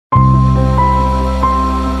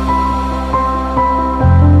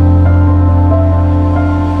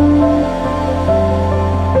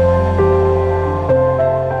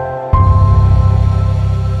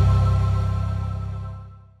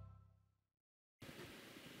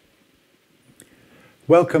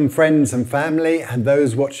Welcome friends and family and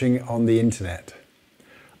those watching on the internet.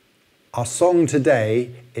 Our song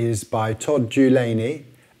today is by Todd Dulaney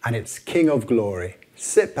and it's King of Glory.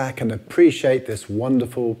 Sit back and appreciate this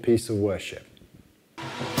wonderful piece of worship.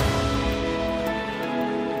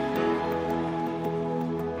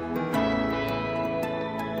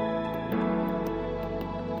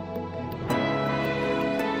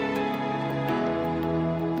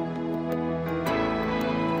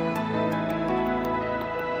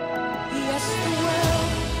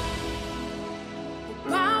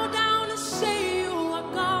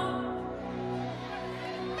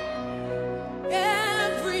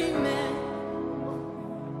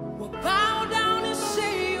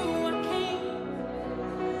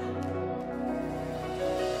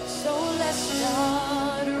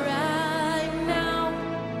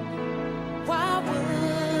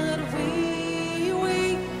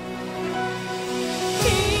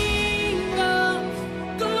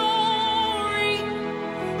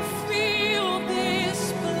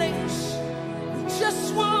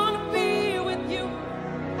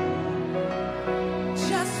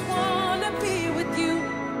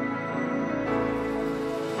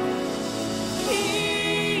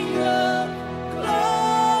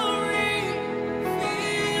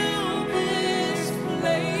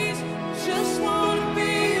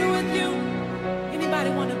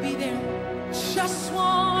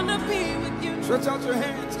 Stretch out your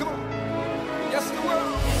hands, come on. Yes, the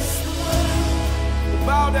world. Yes, the world. We'll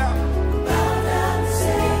bow down. Bow down and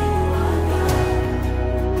say you are God.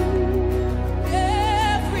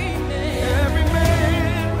 Every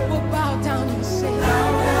man will bow down and say,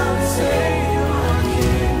 you are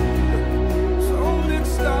King. So let's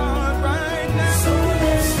start right now.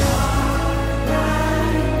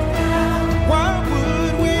 Why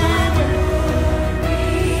would we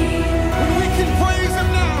when we can praise Him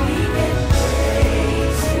now?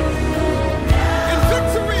 In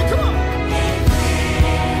victory, come on.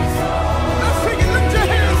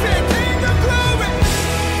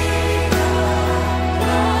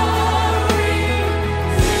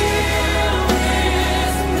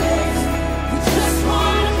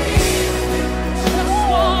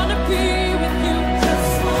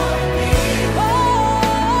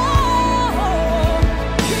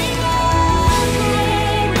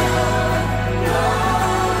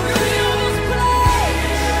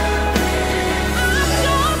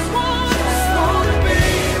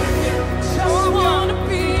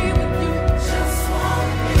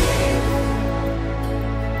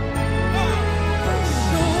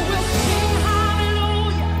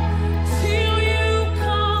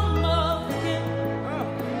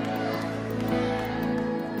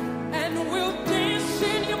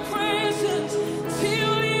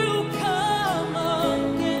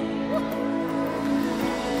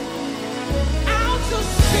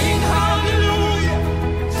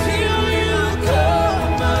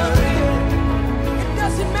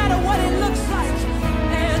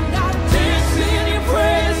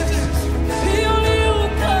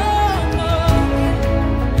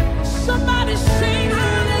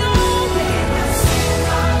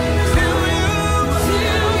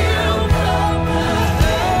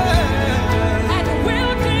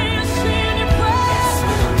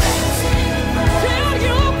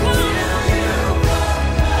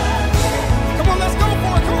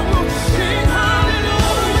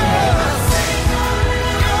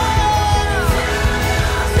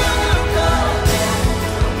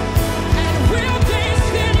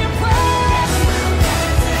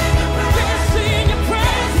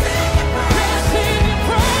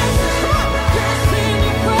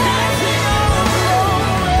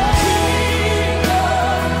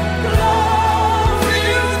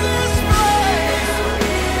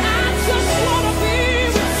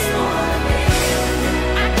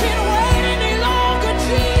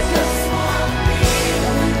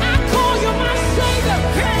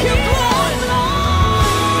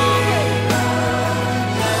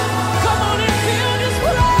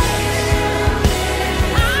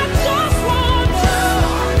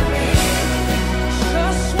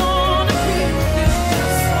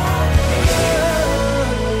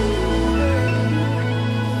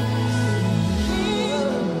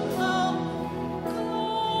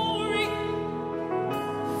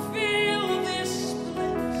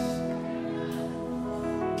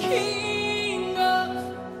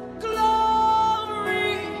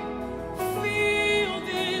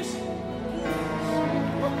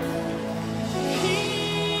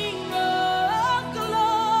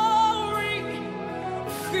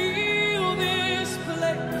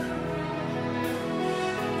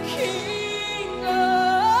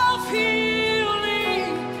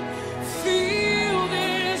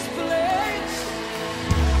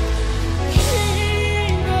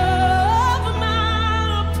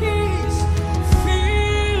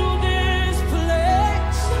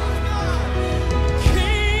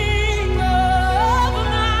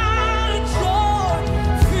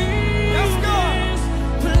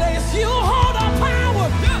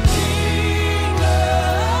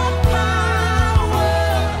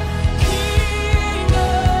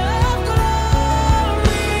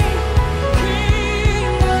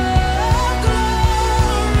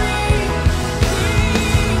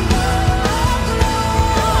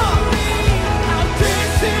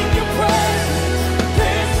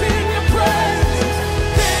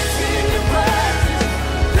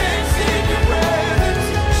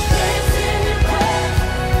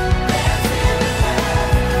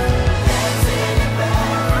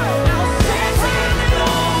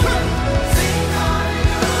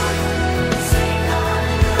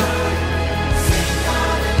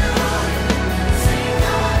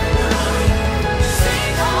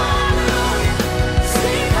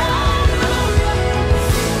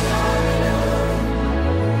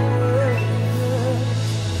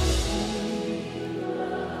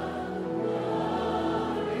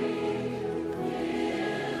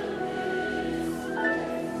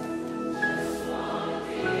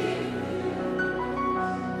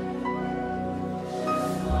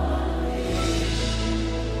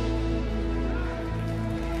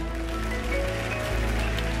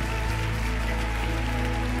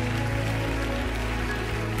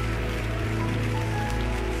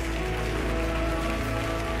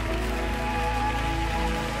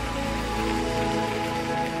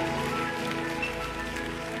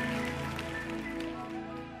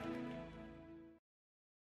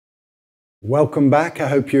 Welcome back. I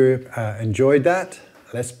hope you enjoyed that.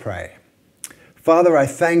 Let's pray. Father, I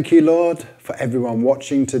thank you, Lord, for everyone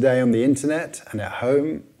watching today on the internet and at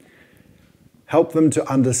home. Help them to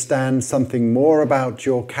understand something more about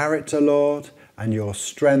your character, Lord, and your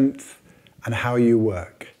strength and how you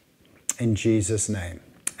work. In Jesus' name,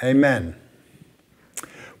 amen.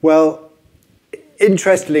 Well,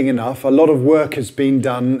 interestingly enough, a lot of work has been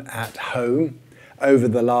done at home over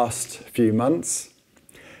the last few months.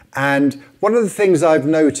 And one of the things I've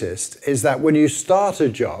noticed is that when you start a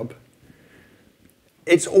job,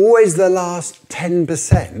 it's always the last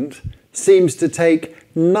 10% seems to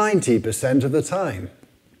take 90% of the time.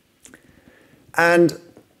 And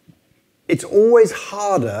it's always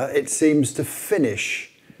harder, it seems, to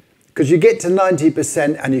finish, because you get to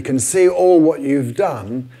 90% and you can see all what you've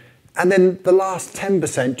done, and then the last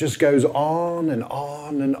 10% just goes on and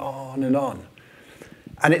on and on and on.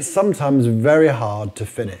 And it's sometimes very hard to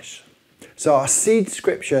finish. So our seed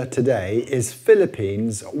scripture today is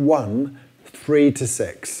Philippians 1,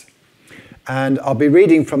 3-6. And I'll be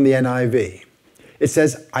reading from the NIV. It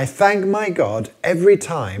says, I thank my God every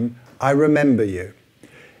time I remember you.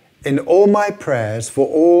 In all my prayers for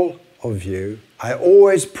all of you, I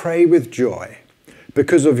always pray with joy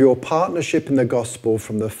because of your partnership in the gospel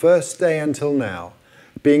from the first day until now,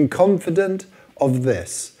 being confident of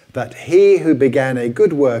this, that he who began a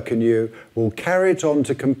good work in you will carry it on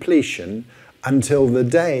to completion until the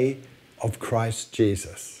day of Christ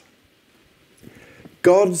Jesus.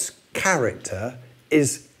 God's character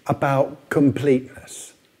is about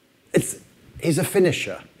completeness. He's a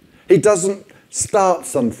finisher. He doesn't start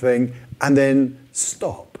something and then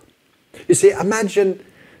stop. You see, imagine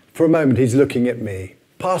for a moment he's looking at me,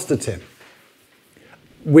 Pastor Tim.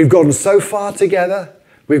 We've gone so far together.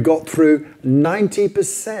 We've got through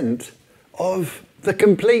 90% of the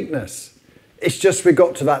completeness. It's just we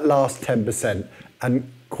got to that last 10%. And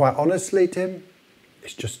quite honestly, Tim,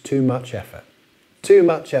 it's just too much effort. Too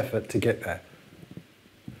much effort to get there.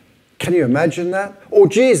 Can you imagine that? Or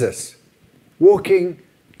Jesus, walking,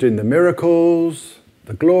 doing the miracles,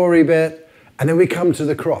 the glory bit, and then we come to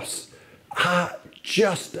the cross.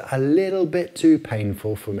 Just a little bit too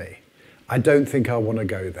painful for me. I don't think I want to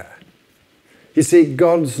go there. You see,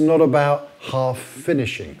 God's not about half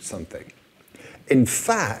finishing something. In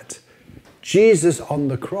fact, Jesus on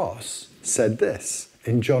the cross said this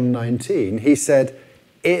in John 19. He said,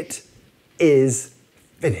 it is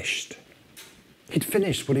finished. He'd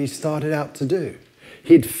finished what he started out to do.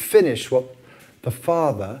 He'd finished what the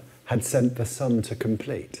Father had sent the Son to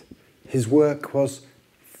complete. His work was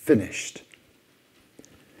finished.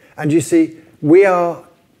 And you see, we are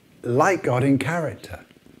like God in character,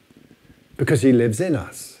 because he lives in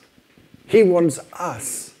us. He wants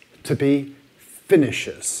us to be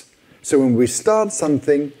finishers. So when we start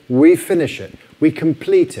something, we finish it. We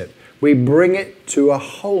complete it. We bring it to a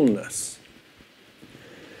wholeness.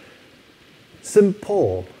 St.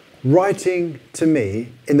 Paul, writing to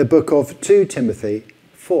me in the book of 2 Timothy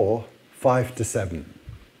 4, 5-7.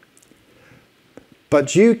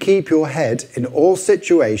 But you keep your head in all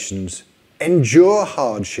situations, endure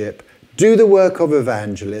hardship, do the work of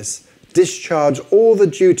evangelists, discharge all the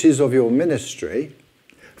duties of your ministry,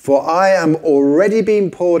 for I am already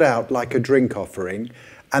being poured out like a drink offering,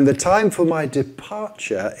 and the time for my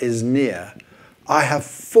departure is near. I have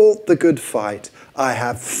fought the good fight. I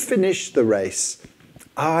have finished the race.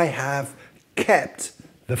 I have kept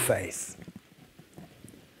the faith.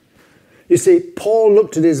 You see, Paul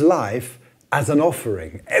looked at his life as an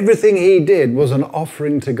offering. Everything he did was an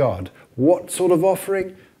offering to God. What sort of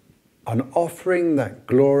offering? An offering that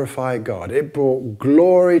glorified God. It brought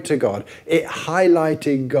glory to God. It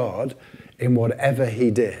highlighted God in whatever he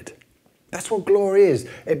did. That's what glory is.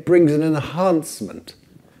 It brings an enhancement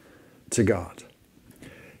to God.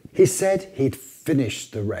 He said he'd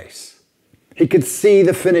finished the race. He could see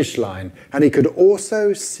the finish line, and he could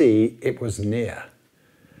also see it was near.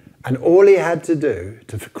 And all he had to do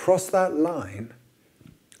to cross that line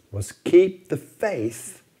was keep the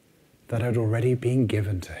faith that had already been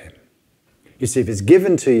given to him. You see, if it's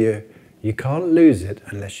given to you, you can't lose it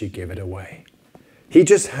unless you give it away. He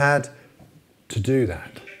just had to do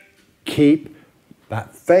that. Keep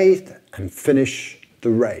that faith and finish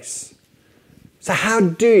the race. So how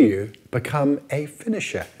do you become a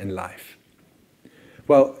finisher in life?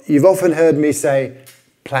 Well, you've often heard me say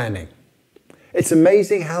planning. It's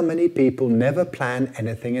amazing how many people never plan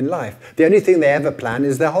anything in life. The only thing they ever plan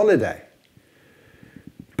is their holiday.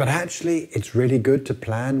 But actually, it's really good to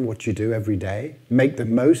plan what you do every day, make the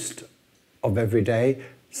most of every day.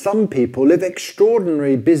 Some people live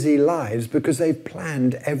extraordinary busy lives because they've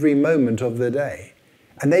planned every moment of the day.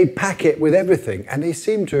 And they pack it with everything, and they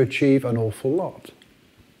seem to achieve an awful lot.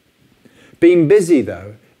 Being busy,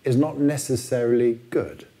 though, is not necessarily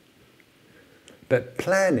good. But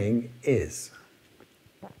planning is.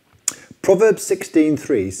 Proverbs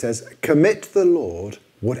 16:3 says, "Commit to the Lord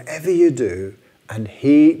whatever you do, and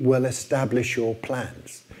he will establish your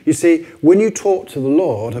plans." You see, when you talk to the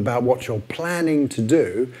Lord about what you're planning to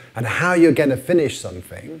do and how you're going to finish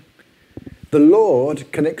something, the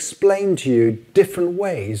Lord can explain to you different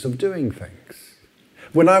ways of doing things.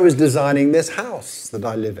 When I was designing this house that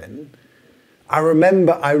I live in, I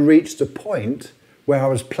remember I reached a point where I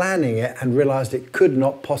was planning it and realized it could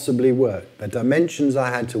not possibly work. The dimensions I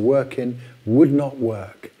had to work in would not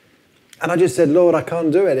work. And I just said, "Lord, I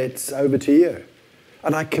can't do it. It's over to you."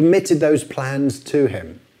 And I committed those plans to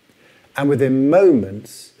him. And within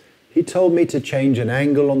moments, he told me to change an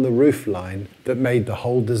angle on the roof line that made the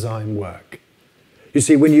whole design work. You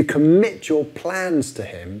see, when you commit your plans to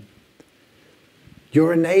him,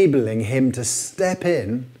 you're enabling him to step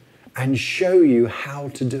in and show you how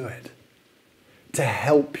to do it, to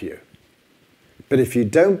help you. But if you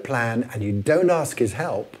don't plan and you don't ask his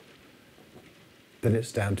help, then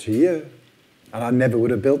it's down to you. And I never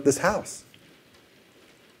would have built this house.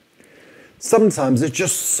 Sometimes it's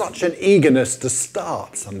just such an eagerness to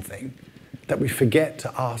start something that we forget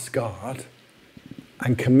to ask God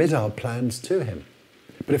and commit our plans to him.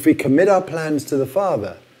 But if we commit our plans to the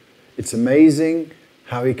Father, it's amazing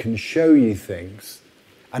how he can show you things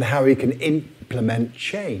and how he can implement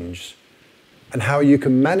change and how you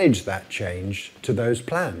can manage that change to those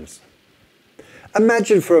plans.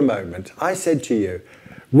 Imagine for a moment, I said to you,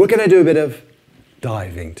 we're going to do a bit of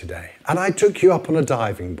diving today. And I took you up on a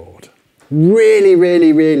diving board, really,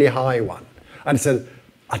 really, really high one. And I said,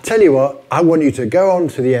 I tell you what, I want you to go on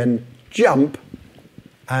to the end, jump,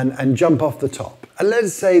 and jump off the top. And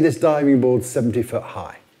let's say this diving board's 70 foot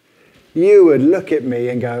high. You would look at me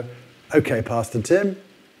and go, "Okay, Pastor Tim,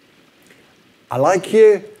 I like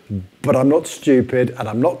you, but I'm not stupid and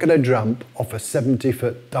I'm not going to jump off a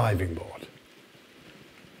 70-foot diving board."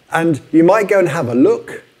 And you might go and have a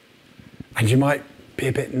look and you might be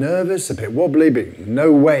a bit nervous, a bit wobbly, but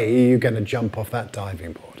no way you're going to jump off that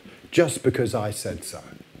diving board just because I said so.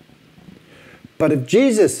 But if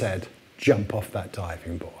Jesus said, "Jump off that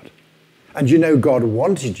diving board," and you know God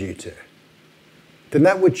wanted you to, then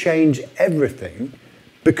that would change everything,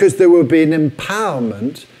 because there will be an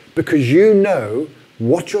empowerment, because you know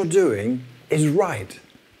what you're doing is right.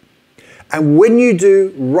 And when you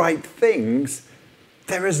do right things,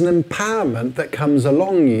 there is an empowerment that comes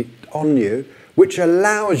on you, which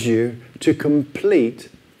allows you to complete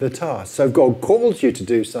the task. So if God calls you to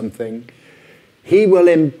do something, he will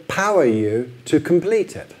empower you to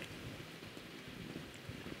complete it.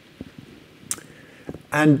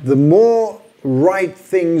 And the more right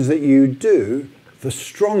things that you do, the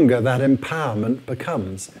stronger that empowerment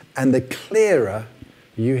becomes, and the clearer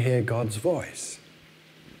you hear God's voice.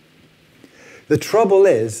 The trouble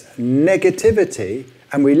is negativity,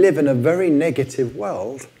 and we live in a very negative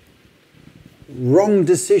world. Wrong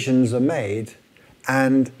decisions are made,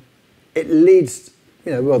 and it leads,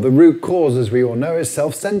 the root cause, as we all know, is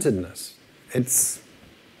self-centeredness. It's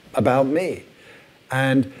about me.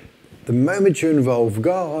 And the moment you involve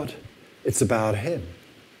God, it's about him.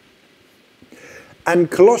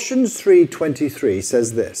 And Colossians 3:23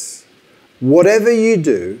 says this: "Whatever you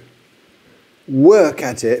do, work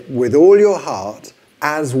at it with all your heart,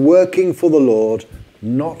 as working for the Lord,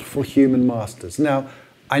 not for human masters." Now,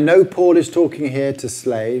 I know Paul is talking here to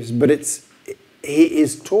slaves, but he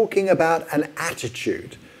is talking about an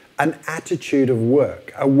attitude of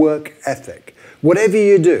work, a work ethic. Whatever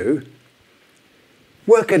you do,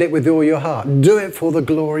 work at it with all your heart. Do it for the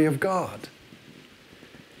glory of God.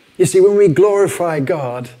 You see, when we glorify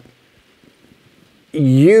God,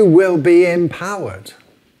 you will be empowered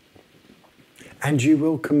and you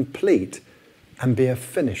will complete and be a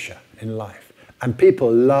finisher in life. And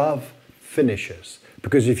people love finishers,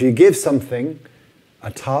 because if you give something,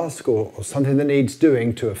 a task or something that needs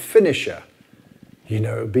doing, to a finisher, you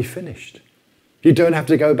know it'll be finished. You don't have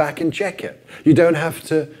to go back and check it. You don't have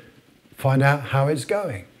to find out how it's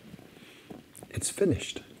going. It's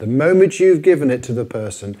finished. The moment you've given it to the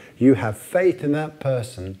person, you have faith in that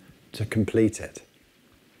person to complete it.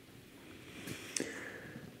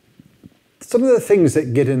 Some of the things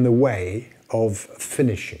that get in the way of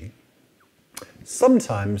finishing,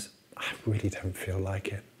 sometimes I really don't feel like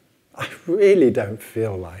it. I really don't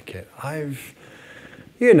feel like it.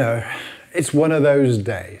 It's one of those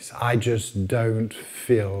days. I just don't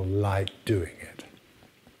feel like doing it.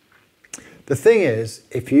 The thing is,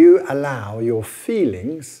 if you allow your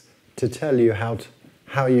feelings to tell you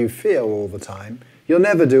how you feel all the time, you'll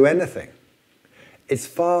never do anything. It's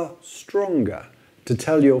far stronger to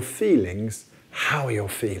tell your feelings how you're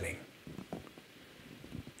feeling.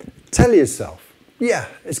 Tell yourself, yeah,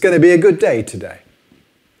 it's going to be a good day today.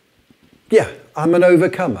 Yeah, I'm an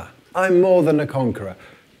overcomer. I'm more than a conqueror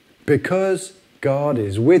because God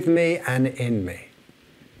is with me and in me.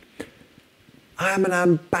 I am an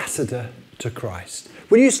ambassador to Christ.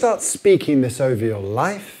 When you start speaking this over your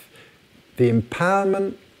life, the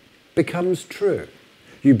empowerment becomes true.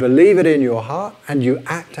 You believe it in your heart and you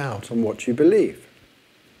act out on what you believe.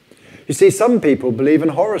 You see, some people believe in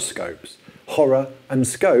horoscopes. Horror and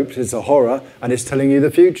scopes is a horror and it's telling you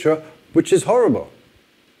the future, which is horrible.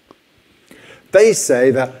 They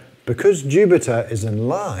say that because Jupiter is in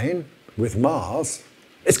line with Mars,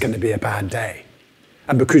 it's going to be a bad day.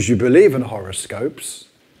 And because you believe in horoscopes,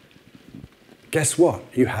 guess what?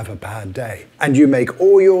 You have a bad day. And you make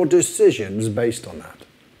all your decisions based on that.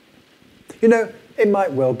 You know, it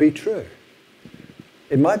might well be true.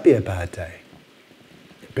 It might be a bad day.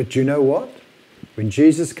 But do you know what? When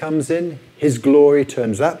Jesus comes in, his glory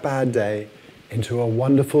turns that bad day into a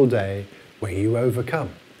wonderful day where you overcome.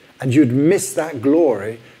 And you'd miss that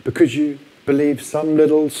glory because you believe some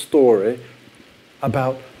little story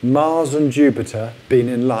about Mars and Jupiter being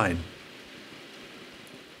in line.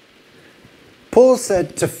 Paul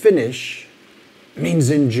said to finish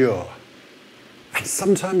means endure. And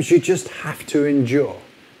sometimes you just have to endure.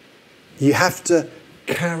 You have to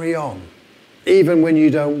carry on, even when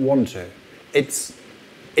you don't want to. It's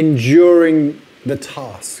enduring the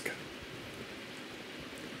task.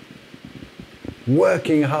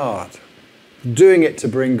 Working hard. Doing it to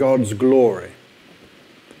bring God's glory.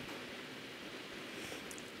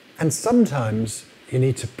 And sometimes you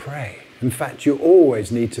need to pray. In fact, you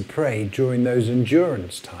always need to pray during those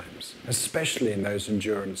endurance times, especially in those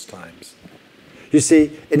endurance times. You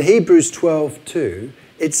see, in Hebrews 12:2,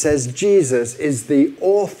 it says Jesus is the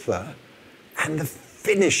author and the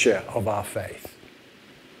finisher of our faith.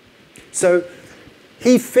 So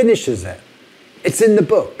he finishes it. It's in the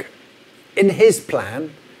book. In his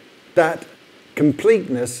plan, that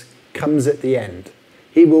completeness comes at the end.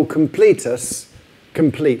 He will complete us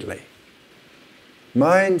completely.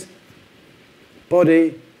 Mind,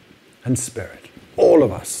 body, and spirit. All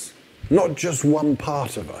of us. Not just one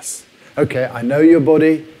part of us. Okay, I know your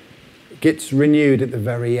body gets renewed at the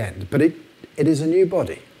very end, but it is a new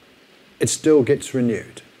body. It still gets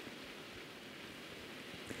renewed.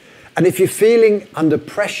 And if you're feeling under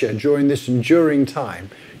pressure during this enduring time,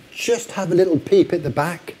 just have a little peep at the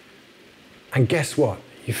back, and guess what?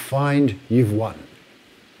 You find you've won.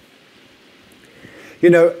 You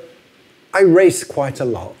know, I race quite a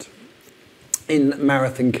lot in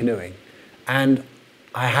marathon canoeing, and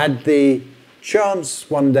I had the chance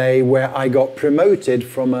one day where I got promoted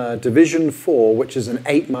from a Division 4, which is an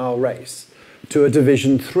 8-mile race, to a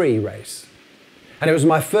Division 3 race. And it was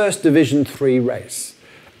my first Division 3 race.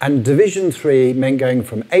 And Division 3 meant going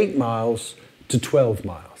from 8 miles to 12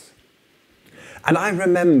 miles. And I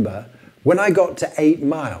remember when I got to 8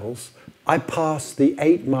 miles, I passed the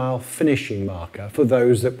 8-mile finishing marker for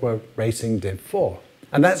those that were racing Div 4.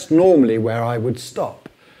 And that's normally where I would stop.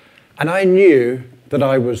 And I knew that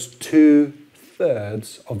I was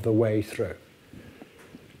 2/3 of the way through.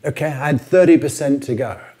 Okay, I had 30% to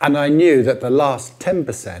go. And I knew that the last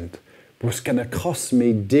 10% was going to cost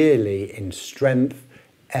me dearly in strength,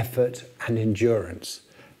 effort, and endurance.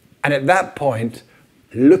 And at that point,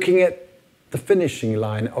 looking at the finishing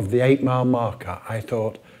line of the 8-mile marker, I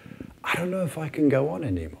thought, I don't know if I can go on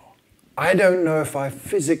anymore. I don't know if I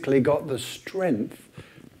physically got the strength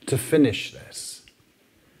to finish this.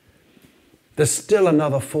 There's still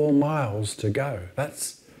another 4 miles to go.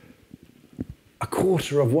 That's a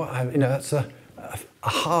quarter of what that's a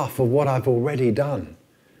half of what I've already done.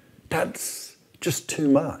 That's just too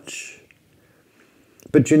much.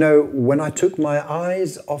 But you know, when I took my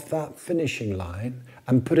eyes off that finishing line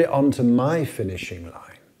and put it onto my finishing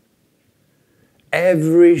line,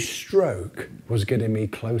 every stroke was getting me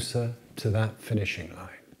closer to that finishing line.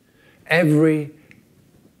 Every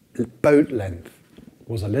boat length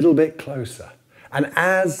was a little bit closer. And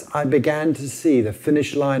as I began to see the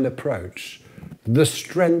finish line approach, the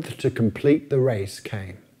strength to complete the race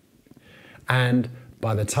came. And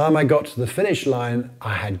by the time I got to the finish line,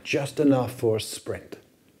 I had just enough for a sprint.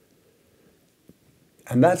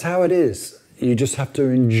 And that's how it is. You just have to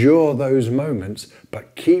endure those moments,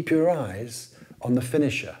 but keep your eyes on the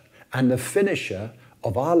finisher. And the finisher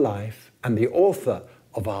of our life and the author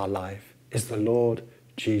of our life is the Lord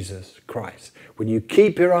Jesus Christ. When you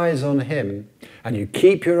keep your eyes on him and you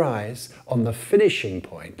keep your eyes on the finishing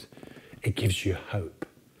point, it gives you hope.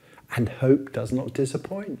 And hope does not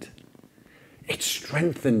disappoint. It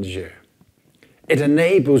strengthens you. It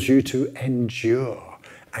enables you to endure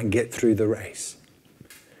and get through the race.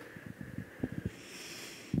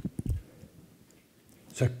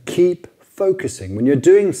 So keep focusing. When you're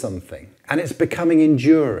doing something and it's becoming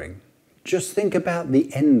enduring, just think about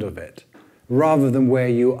the end of it rather than where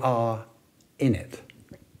you are in it.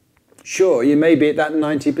 Sure, you may be at that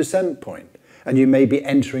 90% point and you may be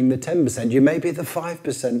entering the 10%. You may be the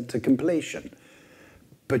 5% to completion.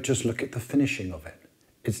 But just look at the finishing of it.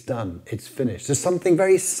 It's done. It's finished. There's something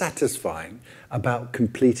very satisfying about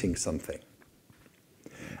completing something.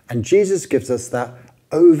 And Jesus gives us that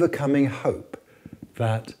overcoming hope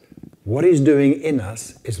that what he's doing in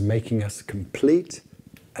us is making us complete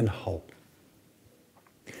and whole.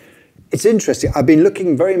 It's interesting. I've been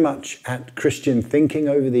looking very much at Christian thinking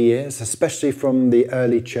over the years, especially from the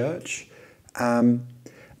early church. And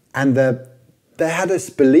they had this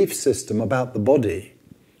belief system about the body.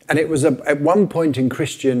 And it was at one point in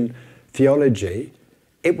Christian theology,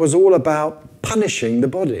 it was all about punishing the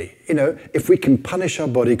body. You know, if we can punish our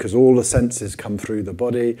body, because all the senses come through the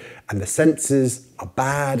body, and the senses are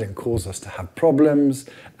bad and cause us to have problems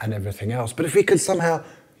and everything else. But if we could somehow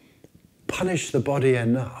punish the body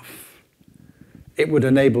enough, it would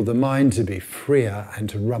enable the mind to be freer and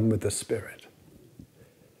to run with the Spirit.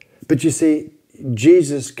 But you see,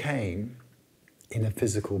 Jesus came in a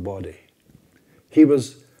physical body. He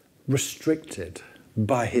was restricted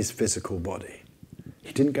by his physical body.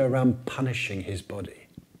 He didn't go around punishing his body.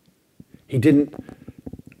 He didn't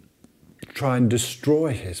try and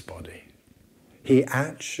destroy his body. He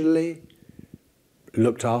actually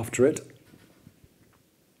looked after it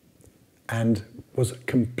and was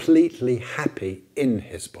completely happy in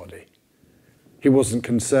his body. He wasn't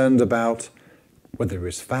concerned about whether he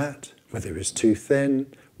was fat, whether he was too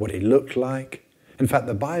thin, what he looked like. In fact,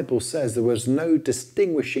 the Bible says there was no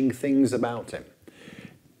distinguishing things about him.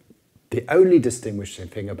 The only distinguishing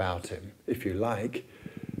thing about him, if you like,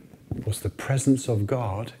 was the presence of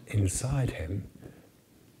God inside him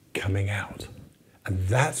coming out. And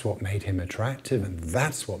that's what made him attractive, and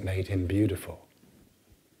that's what made him beautiful.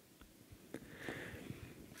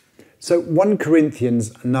 So 1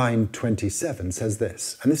 Corinthians 9:27 says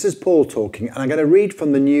this, and this is Paul talking, and I'm going to read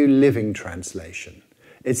from the New Living Translation.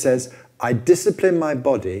 It says, "I discipline my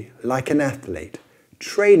body like an athlete,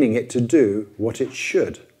 training it to do what it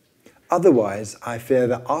should. Otherwise, I fear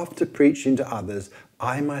that after preaching to others,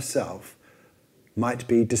 I myself might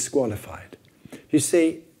be disqualified." You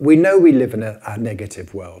see, we know we live in a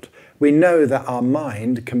negative world. We know that our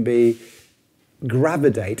mind can be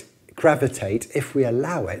gravitate if we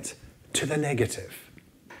allow it to the negative.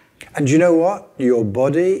 And you know what? Your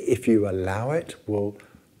body, if you allow it, will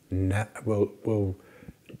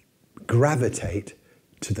gravitate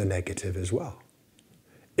to the negative as well.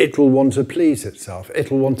 It will want to please itself.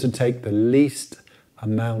 It will want to take the least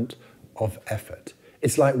amount of effort.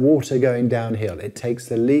 It's like water going downhill. It takes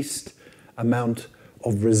the least amount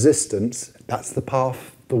of resistance. That's the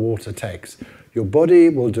path the water takes. Your body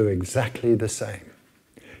will do exactly the same.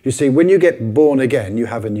 You see, when you get born again, you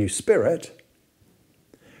have a new spirit.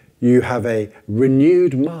 You have a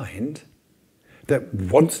renewed mind that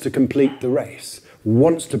wants to complete the race,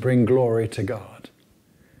 wants to bring glory to God.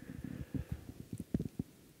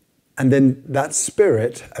 And then that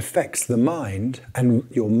spirit affects the mind, and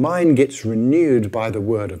your mind gets renewed by the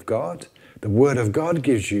Word of God. The Word of God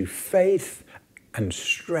gives you faith and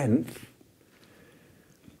strength.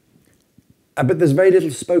 But there's very little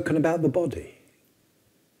spoken about the body.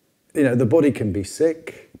 You know, the body can be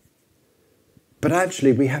sick, but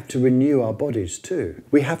actually we have to renew our bodies too.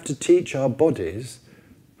 We have to teach our bodies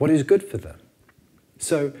what is good for them.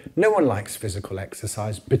 So no one likes physical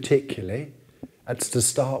exercise particularly. That's to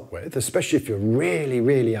start with, especially if you're really,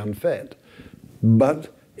 really unfit.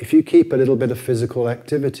 But if you keep a little bit of physical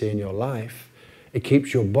activity in your life, it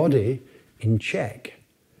keeps your body in check.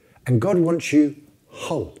 And God wants you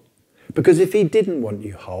whole. Because if he didn't want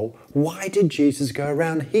you whole, why did Jesus go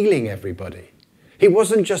around healing everybody? He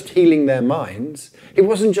wasn't just healing their minds. He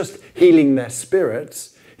wasn't just healing their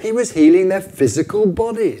spirits. He was healing their physical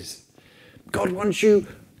bodies. God wants you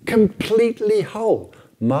completely whole.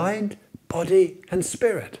 Mind, body, and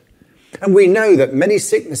spirit. And we know that many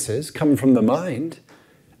sicknesses come from the mind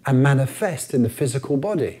and manifest in the physical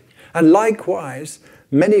body. And likewise,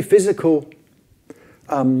 many physical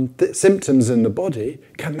symptoms in the body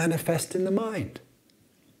can manifest in the mind.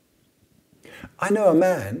 I know a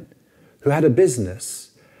man who had a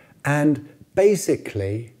business, and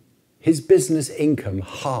basically his business income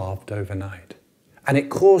halved overnight. And it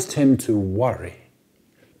caused him to worry.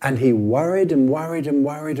 And he worried and worried and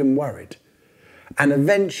worried and worried. And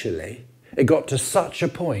eventually, it got to such a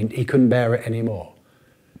point he couldn't bear it anymore.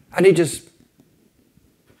 And he just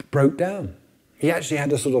broke down. He actually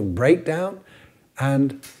had a sort of breakdown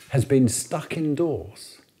and has been stuck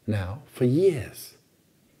indoors now for years.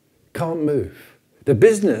 Can't move. The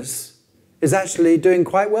business is actually doing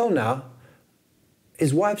quite well now.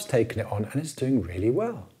 His wife's taken it on and it's doing really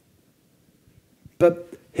well.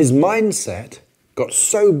 But his mindset got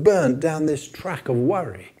so burnt down this track of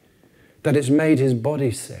worry that it's made his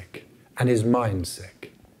body sick and his mind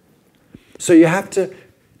sick. So you have to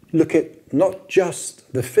look at not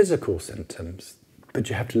just the physical symptoms, but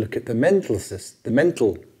you have to look at the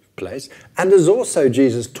mental place. And there's also,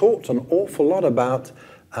 Jesus talked an awful lot about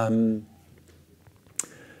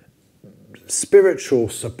spiritual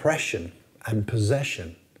suppression and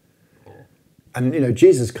possession. And,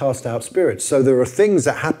 Jesus cast out spirits. So there are things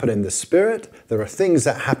that happen in the spirit, there are things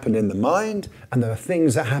that happen in the mind, and there are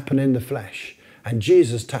things that happen in the flesh. And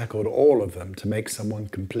Jesus tackled all of them to make someone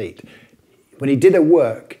complete. When he did a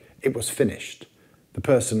work, it was finished. The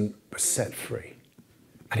person was set free.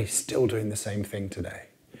 And he's still doing the same thing today.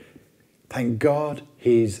 Thank God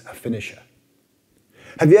he's a finisher.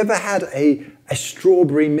 Have you ever had a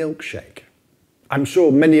strawberry milkshake? I'm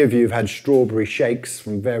sure many of you have had strawberry shakes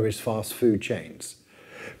from various fast food chains.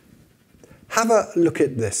 Have a look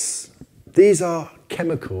at this. These are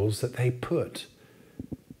chemicals that they put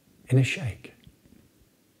in a shake.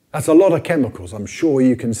 That's a lot of chemicals, I'm sure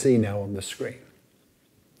you can see now on the screen.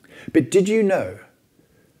 But did you know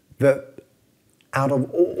that out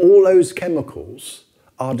of all those chemicals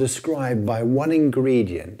are described by one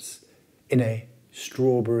ingredient in a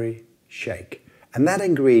strawberry shake? And that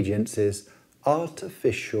ingredient is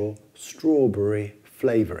artificial strawberry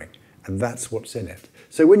flavouring, and that's what's in it.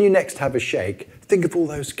 So when you next have a shake, think of all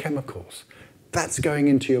those chemicals. That's going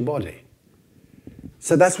into your body.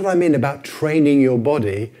 So that's what I mean about training your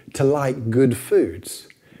body to like good foods.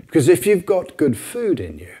 Because if you've got good food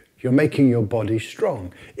in you, you're making your body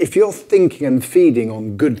strong. If you're thinking and feeding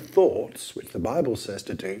on good thoughts, which the Bible says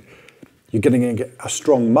to do, you're going to get a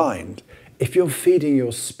strong mind. If you're feeding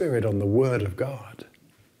your spirit on the Word of God,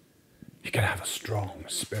 you're going to have a strong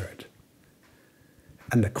spirit.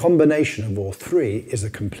 And the combination of all three is a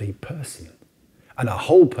complete person. And a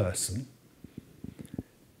whole person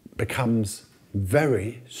becomes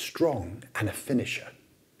very strong and a finisher.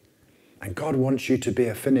 And God wants you to be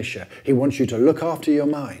a finisher. He wants you to look after your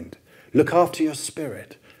mind, look after your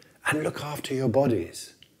spirit, and look after your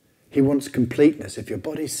bodies. He wants completeness. If your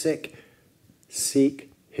body's sick,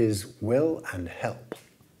 seek His will and help.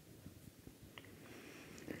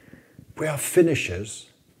 We are finishers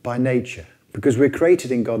by nature because we're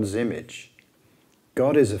created in God's image.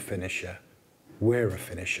 God is a finisher. We're a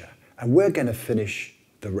finisher. And we're going to finish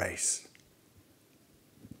the race.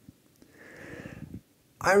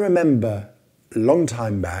 I remember a long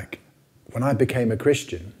time back when I became a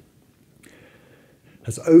Christian,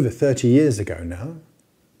 that's over 30 years ago now,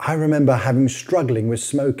 I remember struggling with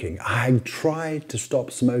smoking. I had tried to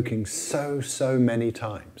stop smoking so many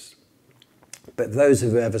times. But those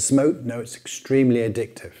who've ever smoked know it's extremely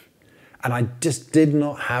addictive. And I just did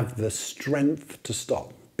not have the strength to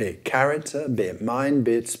stop, be it character, be it mind,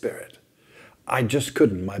 be it spirit. I just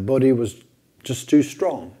couldn't. My body was just too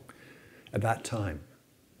strong at that time.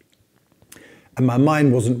 And my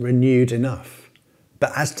mind wasn't renewed enough.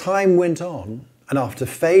 But as time went on, and after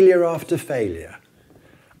failure,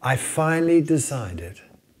 I finally decided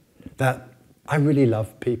that I really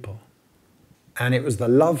love people. And it was the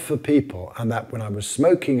love for people, and that when I was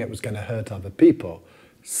smoking, it was going to hurt other people.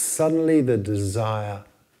 Suddenly the desire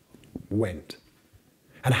went.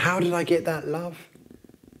 And how did I get that love?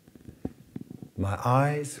 My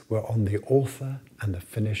eyes were on the author and the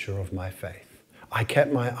finisher of my faith. I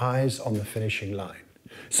kept my eyes on the finishing line.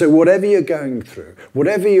 So whatever you're going through,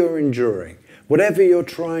 whatever you're enduring, whatever you're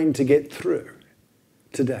trying to get through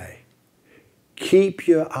today, keep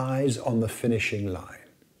your eyes on the finishing line.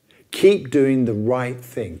 Keep doing the right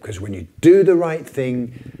thing, because when you do the right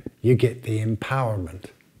thing, you get the empowerment.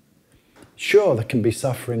 Sure, there can be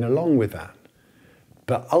suffering along with that,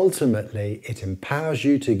 but ultimately it empowers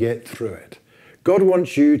you to get through it. God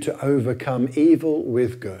wants you to overcome evil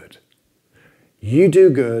with good. You do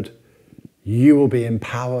good, you will be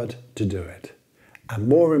empowered to do it. And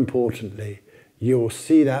more importantly, you will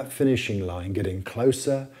see that finishing line getting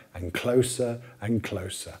closer and closer and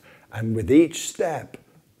closer. And with each step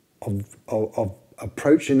of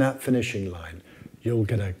approaching that finishing line, you'll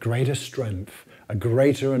get a greater strength, a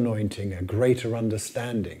greater anointing, a greater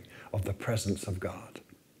understanding of the presence of God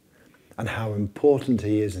and how important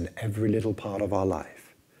He is in every little part of our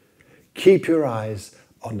life. Keep your eyes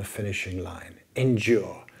on the finishing line.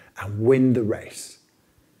 Endure and win the race.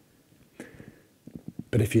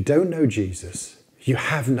 But if you don't know Jesus, you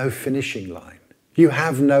have no finishing line. You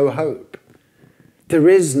have no hope. There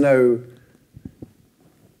is no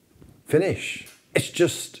finish. It's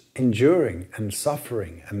just enduring and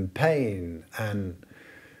suffering and pain and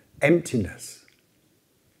emptiness.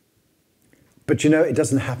 But you know, it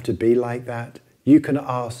doesn't have to be like that. You can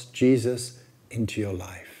ask Jesus into your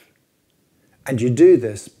life. And you do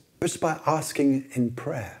this just by asking in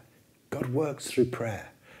prayer. God works through prayer.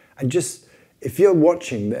 And just, if you're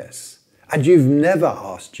watching this and you've never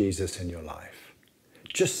asked Jesus in your life,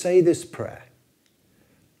 just say this prayer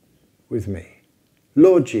with me.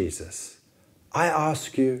 Lord Jesus, I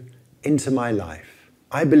ask you into my life.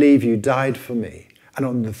 I believe you died for me, and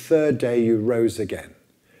on the third day you rose again.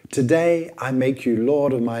 Today I make you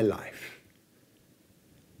Lord of my life.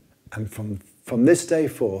 And from this day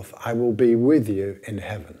forth, I will be with you in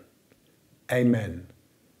heaven. Amen.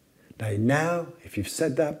 Now, if you've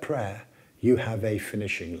said that prayer, you have a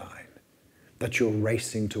finishing line that you're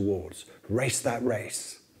racing towards. Race that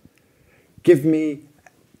race. Go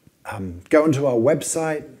onto our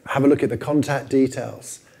website, have a look at the contact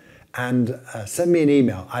details, and send me an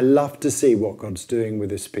email. I love to see what God's doing with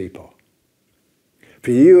his people.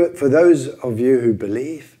 For those of you who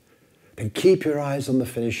believe, then keep your eyes on the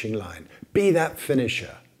finishing line. Be that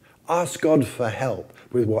finisher. Ask God for help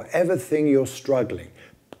with whatever thing you're struggling.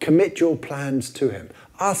 Commit your plans to him.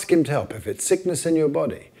 Ask him to help. If it's sickness in your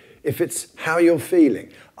body, if it's how you're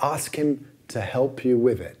feeling, ask him to help you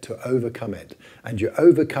with it, to overcome it. And you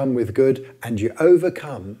overcome with good, and you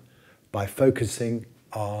overcome by focusing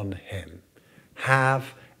on him.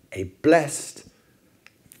 Have a blessed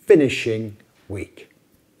finishing week.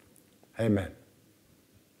 Amen.